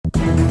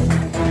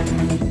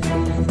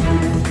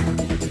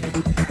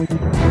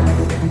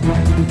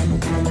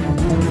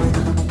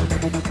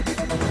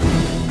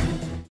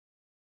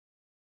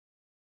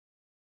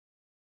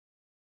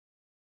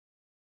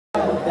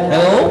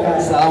Hello,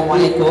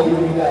 Assalamualaikum.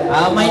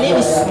 My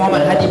name is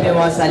Mohd Hadi bin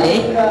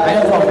Saleh.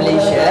 I'm from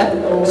Malaysia.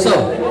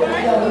 So,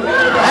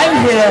 I'm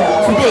here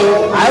today.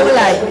 I would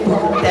like to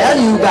tell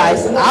you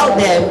guys out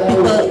there,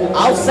 people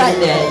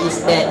outside there, is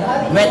that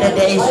whether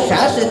there is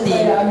such a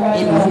thing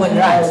in human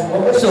rights.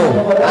 So,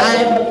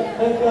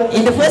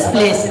 in the first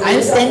place,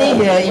 I'm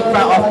standing here in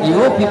front of you,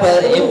 people,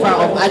 in front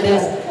of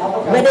others,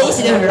 whether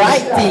it's the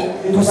right thing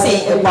to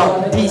say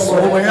about this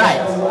human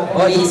right,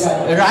 or is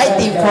the right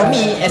thing for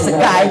me as a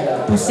guy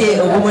to say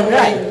a woman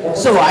right.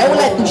 So I would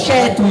like to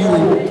share to you,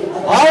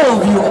 all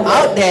of you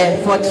out there,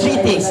 for three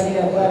things.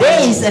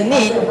 There is a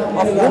need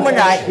of woman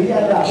right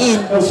in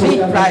three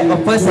types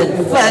of person.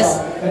 First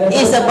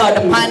is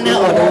about the partner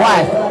or the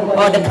wife,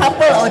 or the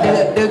couple, or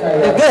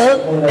the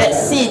girl that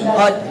sit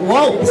or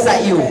walk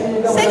beside you.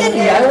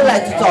 Secondly, I would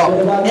like to talk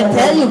and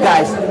tell you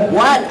guys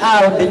what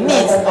are the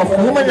needs of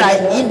women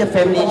rights in the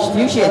family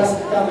institutions.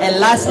 And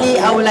lastly,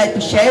 I would like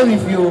to share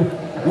with you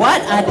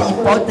what are the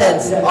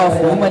importance of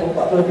women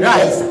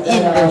rights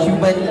in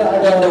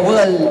the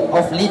world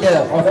of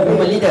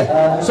women leader.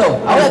 So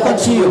I will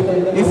continue.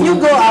 If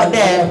you go out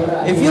there,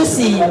 if you're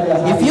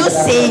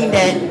saying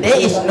that there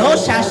is no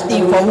such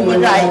thing for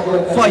women right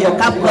for your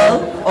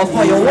couple or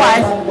for your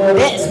wife,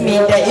 that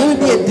means that it will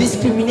be a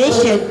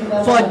discrimination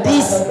for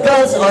these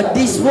girls or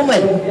this woman.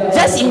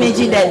 Just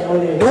imagine that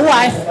the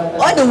wife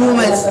or the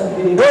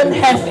women don't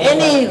have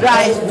any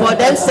rights for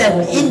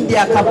themselves in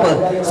their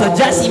couple. So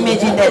just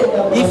imagine that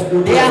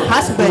if their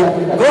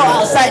husband go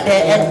outside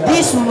there and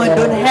this woman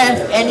don't have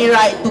any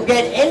right to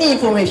get any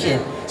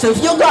information. So if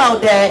you go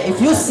out there, if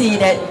you see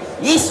that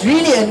it's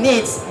really a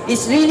need,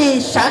 it's really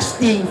such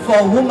thing for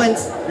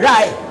women's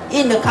right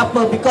in the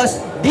couple,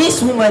 because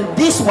this woman,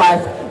 this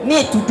wife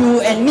need to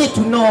do and need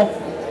to know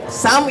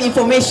some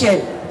information,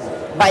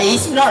 but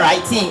it's not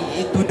right thing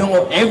to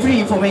know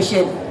every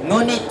information. No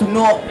need to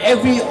know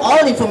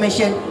all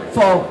information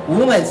for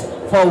women,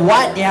 for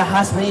what their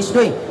husband is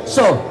doing.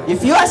 So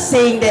if you are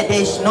saying that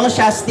there is no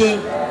such thing,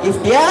 if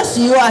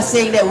you are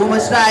saying that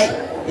women's right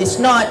is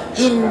not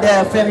in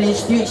the family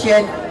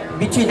institution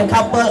between the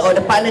couple or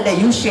the partner that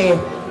you share,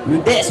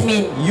 that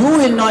means you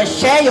will not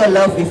share your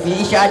love with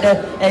each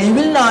other, and you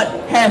will not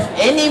have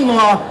any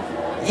more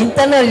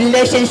internal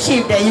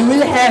relationship that you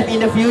will have in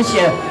the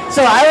future.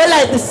 So I would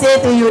like to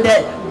say to you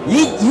that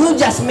you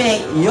just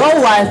make your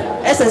wife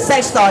as a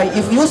sex toy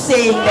if you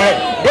saying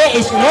that there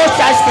is no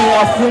such thing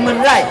of human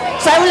right.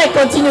 So I will like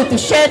continue to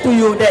share to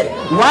you that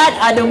what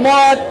are the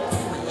more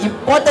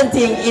important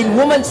thing in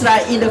women's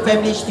right in the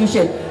family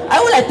institution. I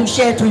would like to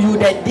share to you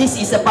that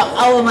this is about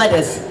our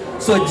mothers.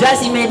 So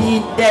just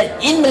imagine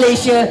that in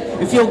Malaysia,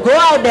 if you go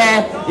out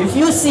there, if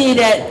you see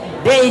that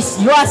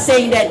you are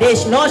saying that there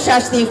is no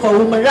such thing for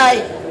women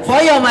right for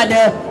your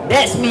mother,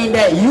 that means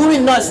that you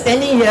will not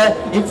standing here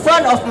in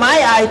front of my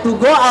eye to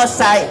go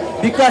outside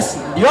because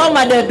your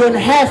mother don't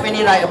have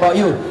any right about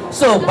you.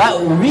 So,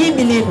 but we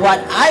believe what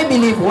I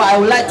believe, what I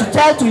would like to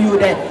tell to you,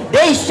 that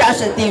there is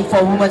such a thing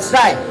for women's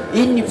right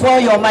for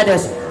your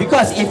mothers.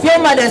 Because if your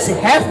mothers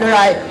have the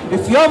right,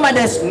 if your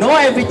mothers know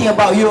everything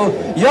about you,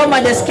 your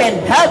mothers can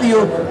help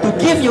you to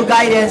give you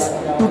guidance,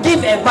 to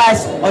give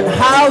advice on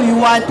how you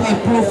want to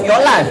improve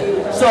your life.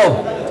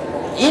 So,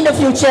 in the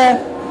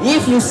future,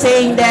 if you're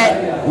saying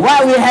that,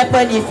 what will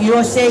happen if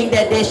you're saying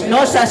that there's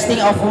no such thing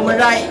of human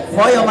right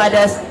for your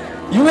mothers,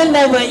 you will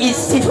never eat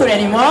seafood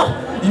anymore,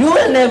 you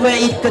will never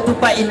eat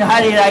ketupat in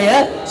Hari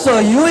Raya, so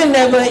you will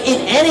never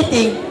eat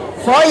anything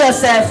for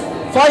yourself,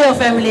 for your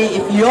family,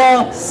 if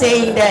you're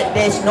saying that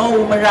there's no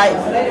human right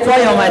for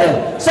your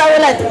mother. So I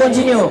would like to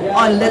continue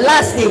on the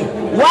last thing.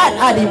 What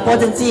are the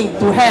important things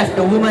to have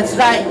the women's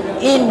right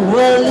in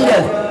world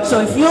leader? So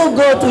if you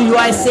go to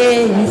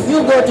USA, if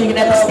you go to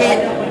United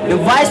States, the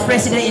vice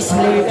president is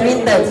Hillary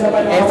Clinton.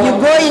 If you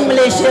go in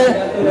Malaysia,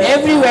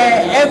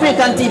 everywhere, every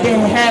country, they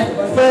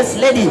have first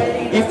lady.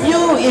 If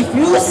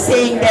you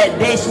saying that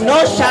there is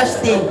no such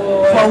thing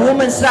for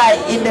women's right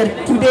in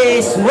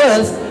today's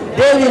world,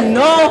 there will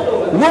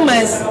no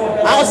women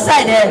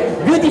outside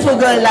there, beautiful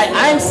girl like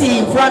I'm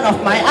seeing in front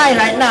of my eye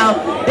right now.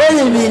 There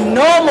will be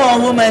no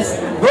more women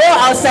go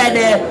outside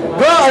there,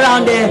 go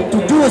around there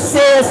to do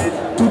sales,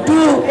 to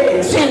do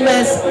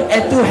treatments,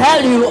 and to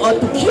help you or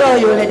to cure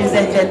you, ladies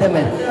and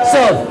gentlemen.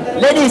 So,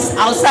 ladies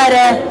outside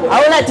there, I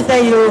would like to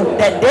tell you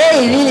that there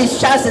is really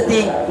such a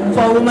thing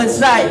for women's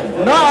right,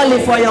 not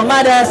only for your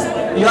mothers,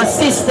 your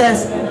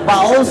sisters, but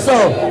also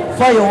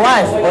for your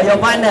wife or your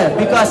partner,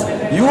 because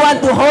you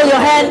want to hold your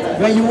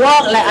hand when you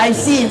walk, like I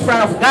see in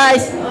front of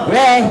guys,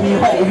 where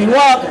we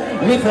walk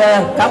with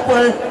a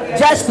couple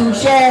just to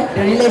share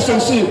the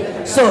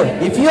relationship. So,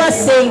 if you are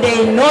saying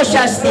there is no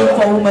such thing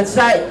for women's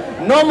right,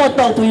 no more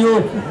talk to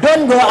you,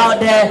 don't go out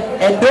there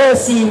and don't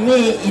see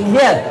me in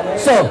here.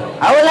 So,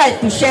 I would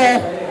like to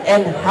share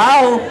and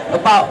how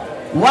about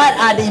what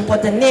are the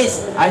important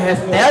needs. I have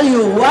tell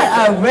you what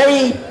are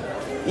very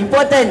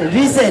important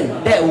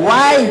reason that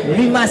why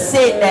we must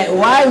say that,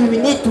 why we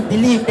need to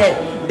believe that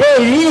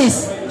there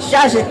is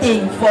such a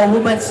thing for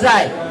women's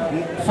right,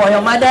 for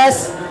your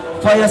mothers,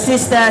 for your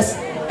sisters,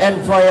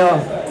 and for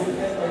your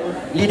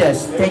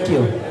leaders. Thank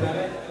you.